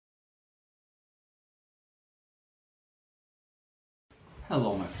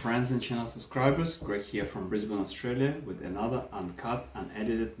Hello my friends and channel subscribers, Greg here from Brisbane, Australia with another uncut,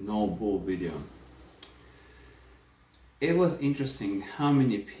 unedited, no bull video. It was interesting how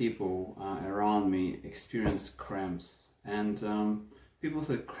many people around me experienced cramps, and people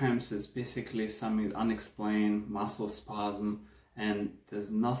said cramps is basically something unexplained, muscle spasm, and there's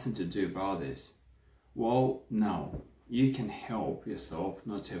nothing to do about this. Well, no, you can help yourself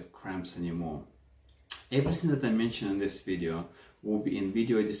not to have cramps anymore. Everything that I mentioned in this video will be in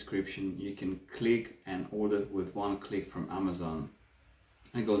video description. You can click and order it with one click from Amazon.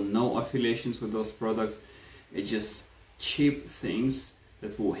 I got no affiliations with those products. It's just cheap things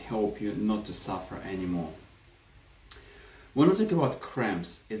that will help you not to suffer anymore. When I talk about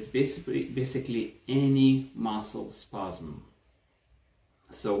cramps, it's basically any muscle spasm.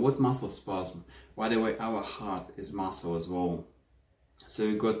 So what muscle spasm? By the way, our heart is muscle as well. So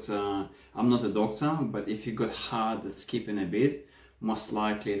you got, I'm not a doctor, but if you got heart that's skipping a bit, most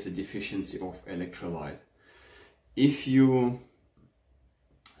likely it's a deficiency of electrolyte. If you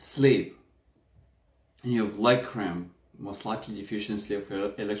sleep and you have leg cramp, most likely deficiency of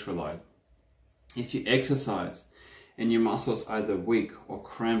electrolyte. If you exercise and your muscles are either weak or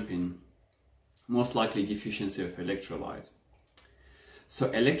cramping, most likely deficiency of electrolyte. So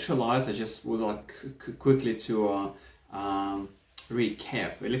electrolytes, I just would like quickly to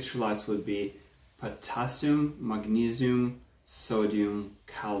recap. Electrolytes would be potassium, magnesium, sodium,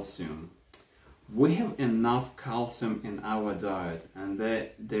 calcium. We have enough calcium in our diet, and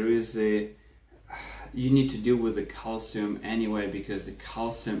you need to deal with the calcium anyway, because the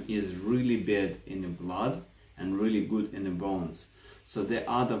calcium is really bad in the blood and really good in the bones. So there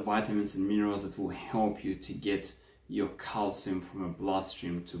are the vitamins and minerals that will help you to get your calcium from a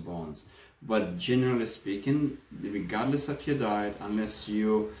bloodstream to bones. But generally speaking, regardless of your diet, unless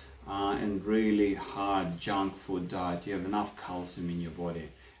you are in really hard junk food diet, you have enough calcium in your body.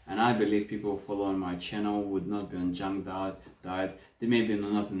 And I believe people following my channel would not be on junk diet. They may be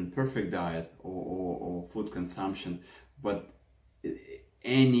not in a perfect diet or food consumption, but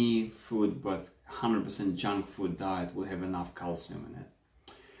any food but 100% junk food diet will have enough calcium in it.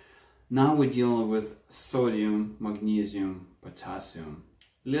 Now we're dealing with sodium, magnesium, potassium.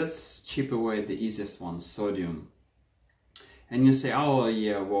 Let's chip away the easiest one, sodium. And you say, oh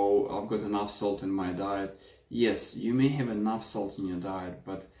yeah, well, I've got enough salt in my diet. Yes, you may have enough salt in your diet,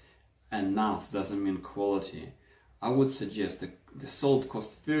 but enough doesn't mean quality. I would suggest that the salt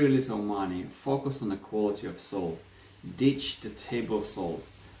costs very little money. Focus on the quality of salt. Ditch the table salt.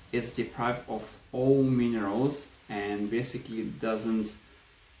 It's deprived of all minerals and basically doesn't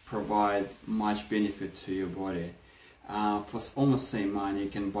provide much benefit to your body. For almost same money, you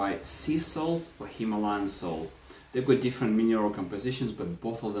can buy sea salt or Himalayan salt. They've got different mineral compositions, but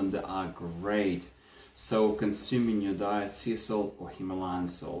both of them, they are great. So consume in your diet sea salt or Himalayan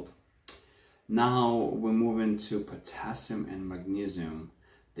salt. Now we're moving to potassium and magnesium.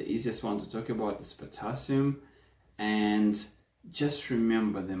 The easiest one to talk about is potassium, and just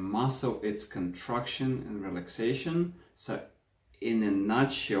remember the muscle, its contraction and relaxation. So in a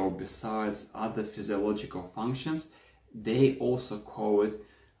nutshell, besides other physiological functions, they also call it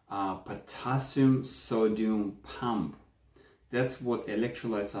potassium sodium pump. That's what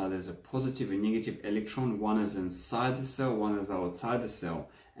electrolytes are. There's a positive and negative electron. One is inside the cell, one is outside the cell,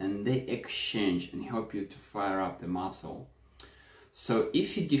 and they exchange and help you to fire up the muscle. So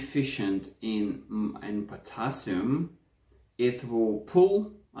if you're deficient in potassium, it will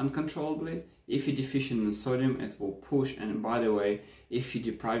pull uncontrollably. If you're deficient in sodium, it will push. And by the way, if you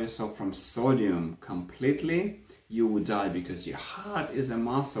deprive yourself from sodium completely, you will die, because your heart is a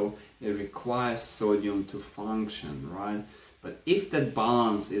muscle. It requires sodium to function, right? But if that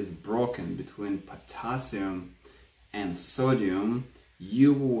balance is broken between potassium and sodium,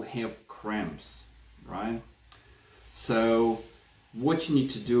 you will have cramps, right? So what you need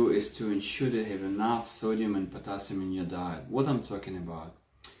to do is to ensure that you have enough sodium and potassium in your diet. What I'm talking about,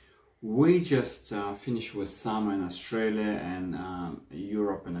 we just finished with summer in Australia, and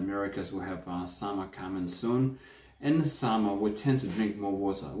Europe and Americas will have summer coming soon. In the summer, we tend to drink more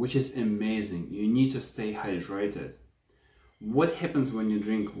water, which is amazing. You need to stay hydrated. What happens when you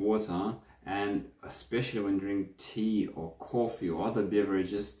drink water, and especially when you drink tea or coffee or other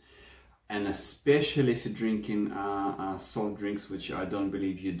beverages, and especially if you're drinking soft drinks, which I don't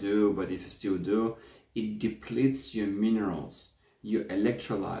believe you do, but if you still do, it depletes your minerals, your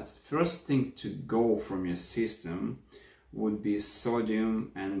electrolytes. First thing to go from your system would be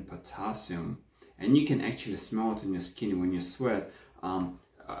sodium and potassium. And you can actually smell it in your skin when you sweat, a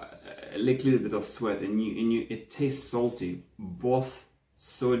little bit of sweat, and it tastes salty. Both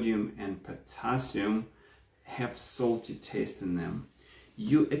sodium and potassium have salty taste in them.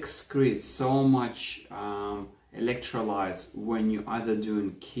 You excrete so much electrolytes when you're either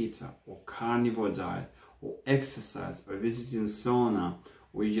doing keto or carnivore diet or exercise or visiting sauna,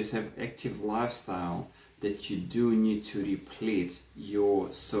 or you just have active lifestyle, that you do need to replete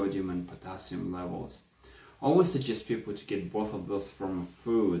your sodium and potassium levels. I always suggest people to get both of those from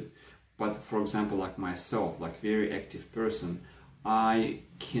food, but for example, like myself, like very active person, I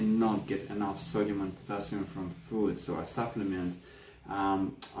cannot get enough sodium and potassium from food, so I supplement.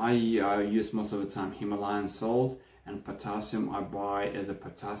 I use most of the time Himalayan salt, and potassium I buy as a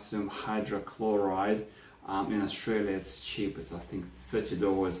potassium hydrochloride. In Australia it's cheap, it's I think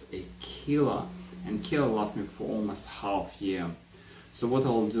 $30 a kilo, and kilo lasts me for almost half year. So what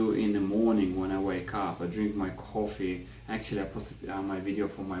I'll do in the morning when I wake up, I drink my coffee. Actually I posted my video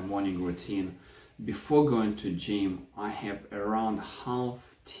for my morning routine. Before going to gym, I have around half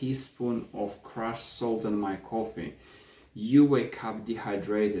teaspoon of crushed salt in my coffee. You wake up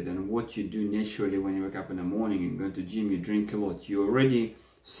dehydrated, and what you do naturally when you wake up in the morning and go to gym, you drink a lot. You're already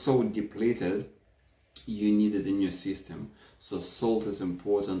so depleted, you need it in your system. So salt is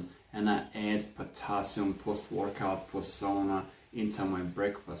important, and I add potassium post-workout, post-sauna into my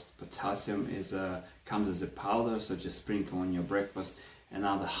breakfast. Potassium comes as a powder, so just sprinkle on your breakfast.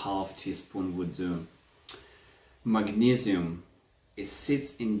 Another half teaspoon would do. Magnesium, it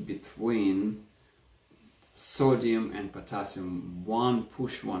sits in between sodium and potassium. One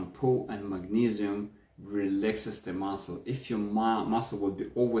push, one pull, and magnesium relaxes the muscle. If your muscle would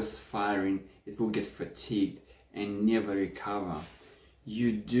be always firing, it will get fatigued and never recover.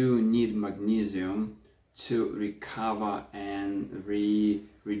 You do need magnesium to recover and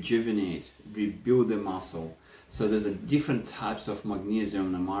rejuvenate, rebuild the muscle. So there's different types of magnesium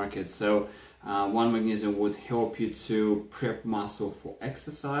in the market. So one magnesium would help you to prep muscle for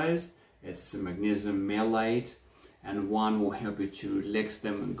exercise. It's magnesium malate, and one will help you to relax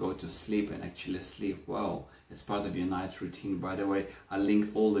them and go to sleep and actually sleep well. It's part of your night routine. By the way, I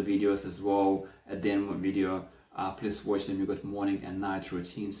linked all the videos as well at the end of the video. Please watch them. You've got morning and night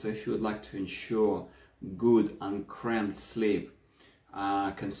routine. So if you would like to ensure good uncramped sleep,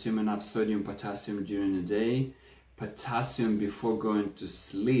 consume enough sodium, potassium during the day, potassium before going to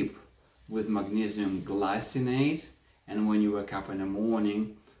sleep with magnesium glycinate, and when you wake up in the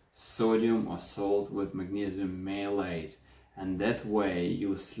morning, sodium or salt with magnesium malate. And that way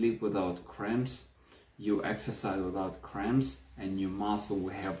you sleep without cramps, you exercise without cramps, and your muscle will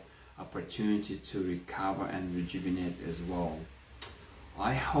have opportunity to recover and rejuvenate as well.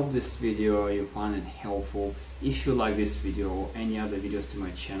 I hope this video you find it helpful. If you like this video or any other videos to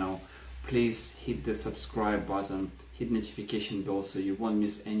my channel, please hit the subscribe button, hit notification bell so you won't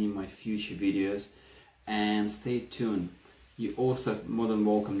miss any of my future videos, and stay tuned. You're also more than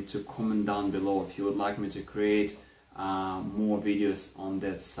welcome to comment down below if you would like me to create more videos on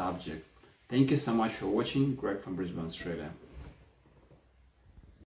that subject. Thank you so much for watching. Greg from Brisbane, Australia.